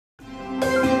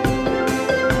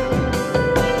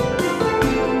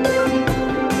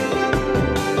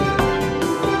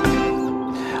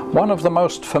One of the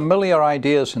most familiar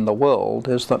ideas in the world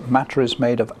is that matter is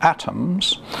made of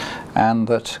atoms, and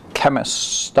that chemists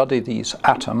study these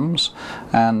atoms,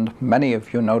 and many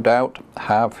of you no doubt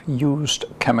have used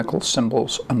chemical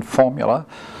symbols and formula.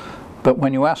 But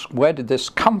when you ask where did this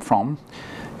come from,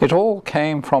 it all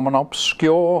came from an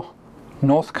obscure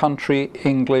North Country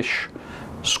English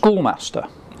schoolmaster,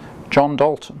 John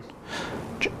Dalton.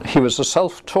 He was a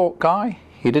self-taught guy.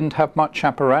 He didn't have much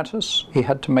apparatus. He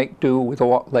had to make do with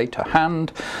what lay to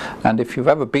hand. And if you've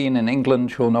ever been in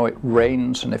England, you'll know it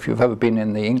rains. And if you've ever been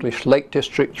in the English Lake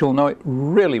District, you'll know it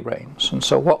really rains. And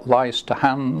so what lies to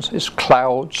hand is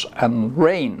clouds and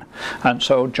rain. And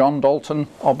so John Dalton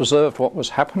observed what was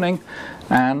happening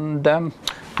and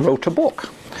wrote a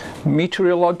book,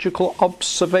 Meteorological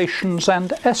Observations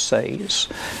and Essays.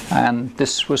 And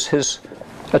this was his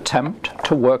attempt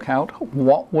to work out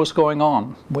what was going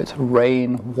on with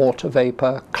rain, water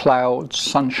vapor, clouds,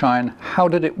 sunshine. How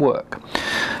did it work?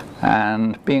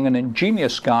 And being an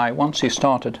ingenious guy, once he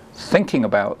started thinking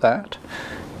about that,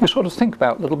 you sort of think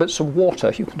about little bits of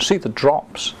water. You can see the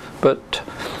drops, but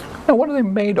what are they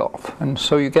made of? And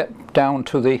so you get down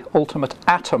to the ultimate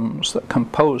atoms that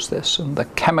compose this, and the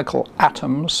chemical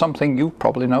atoms, something you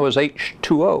probably know as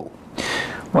H2O.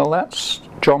 Well, that's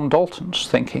John Dalton's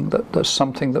thinking, that there's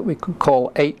something that we could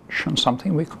call H and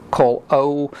something we could call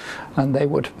O, and they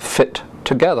would fit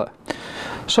together.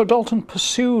 So Dalton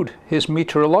pursued his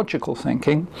meteorological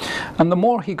thinking, and the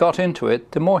more he got into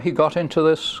it, the more he got into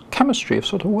this chemistry of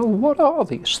sort of, well, what are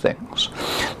these things?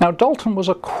 Now, Dalton was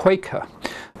a Quaker,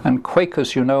 and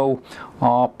Quakers, you know,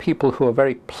 are people who are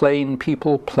very plain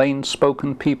people,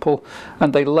 plain-spoken people,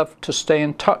 and they love to stay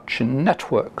in touch in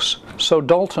networks. So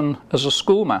Dalton, as a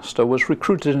schoolmaster, was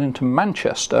recruited into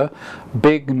Manchester,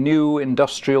 big new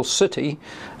industrial city,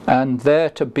 and there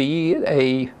to be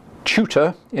a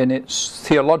tutor in its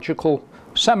theological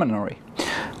seminary.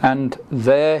 And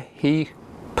there he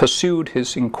pursued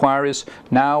his inquiries,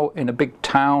 now in a big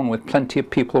town with plenty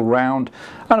of people around,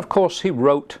 and of course he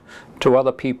wrote to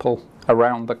other people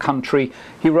around the country.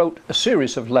 He wrote a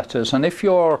series of letters, and if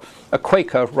you're a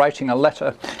Quaker writing a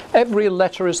letter, every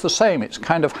letter is the same. It's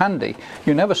kind of handy.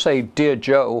 You never say Dear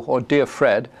Joe or Dear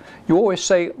Fred. You always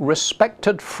say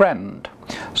Respected Friend.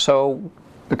 So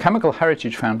the Chemical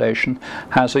Heritage Foundation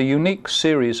has a unique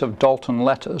series of Dalton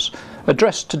letters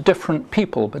addressed to different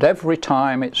people, but every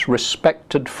time it's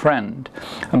Respected Friend.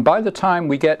 And by the time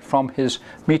we get from his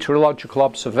meteorological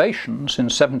observations in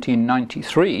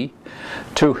 1793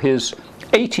 to his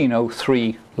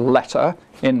 1803 letter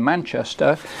in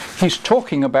Manchester, he's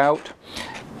talking about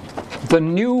the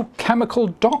new chemical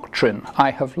doctrine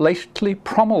I have lately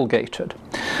promulgated.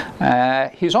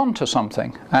 He's on to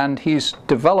something, and he's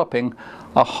developing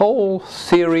a whole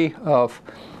theory of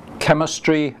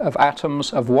chemistry, of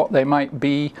atoms, of what they might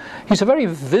be. He's a very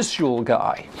visual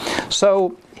guy.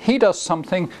 So he does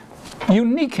something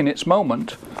unique in its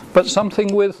moment, but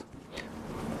something with,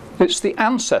 it's the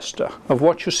ancestor of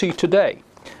what you see today.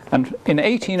 And in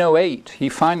 1808, he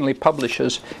finally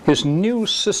publishes his New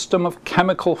System of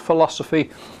Chemical Philosophy,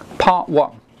 Part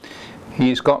 1.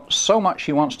 He's got so much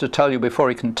he wants to tell you before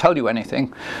he can tell you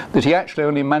anything that he actually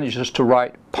only manages to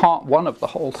write part 1 of the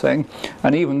whole thing,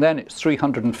 and even then it's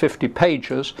 350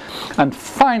 pages. And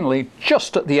finally,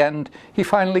 just at the end, he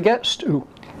finally gets to,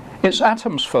 it's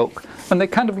atoms, folk, and they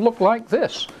kind of look like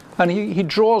this. And he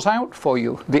draws out for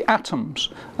you the atoms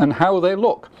and how they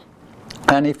look.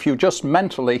 And if you just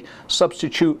mentally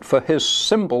substitute for his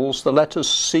symbols the letters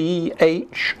C,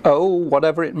 H, O,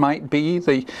 whatever it might be,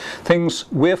 the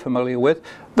things we're familiar with,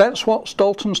 that's what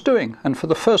Dalton's doing. And for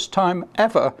the first time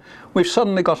ever, we've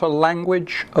suddenly got a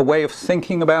language, a way of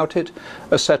thinking about it,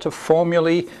 a set of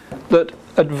formulae that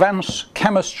advance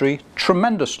chemistry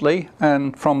tremendously.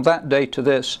 And from that day to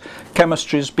this,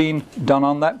 chemistry's been done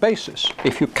on that basis.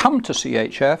 If you come to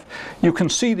CHF, you can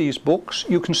see these books,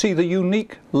 you can see the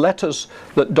unique letters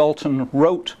that Dalton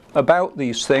wrote about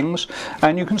these things,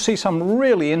 and you can see some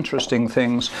really interesting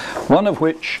things, one of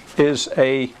which is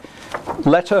a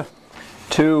letter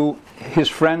to his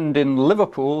friend in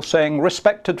Liverpool saying,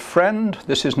 Respected friend,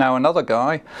 this is now another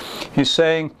guy, he's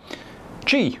saying,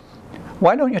 gee,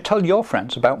 why don't you tell your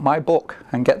friends about my book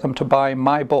and get them to buy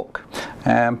my book?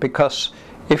 Because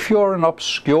if you're an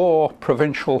obscure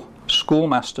provincial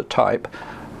schoolmaster type,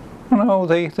 you know,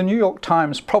 the New York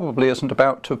Times probably isn't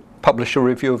about to publish a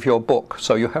review of your book,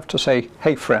 so you have to say,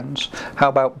 hey friends, how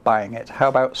about buying it? How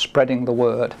about spreading the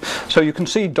word? So you can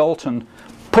see Dalton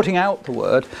putting out the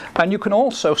word, and you can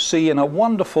also see in a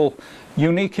wonderful,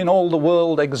 unique in all the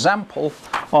world example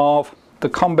of the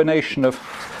combination of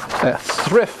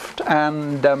thrift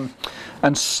and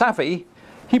savvy,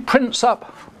 he prints up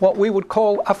what we would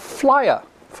call a flyer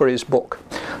for his book.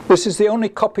 This is the only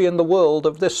copy in the world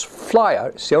of this flyer.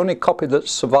 It's the only copy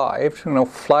that's survived. You know,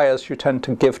 flyers you tend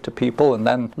to give to people and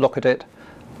then look at it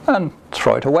and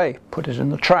throw it away, put it in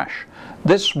the trash.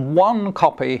 This one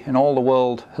copy in all the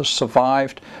world has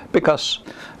survived because,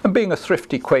 and being a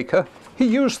thrifty Quaker, he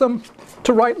used them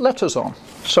to write letters on.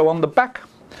 So on the back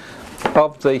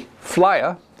of the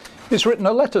flyer is written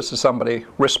a letter to somebody,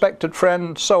 respected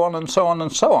friend, so on and so on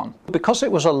and so on. Because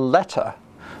it was a letter,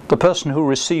 the person who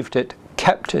received it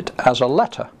kept it as a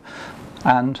letter.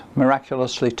 And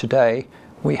miraculously today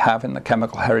we have in the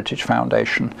Chemical Heritage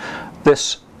Foundation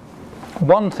this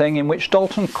one thing in which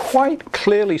Dalton quite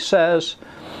clearly says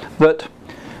that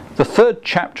the third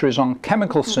chapter is on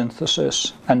chemical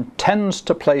synthesis and tends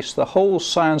to place the whole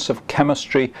science of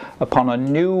chemistry upon a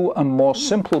new and more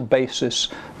simple basis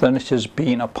than it has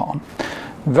been upon.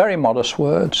 Very modest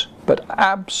words, but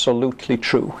absolutely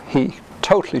true. He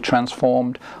totally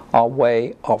transformed our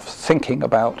way of thinking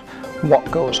about what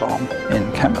goes on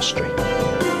in chemistry.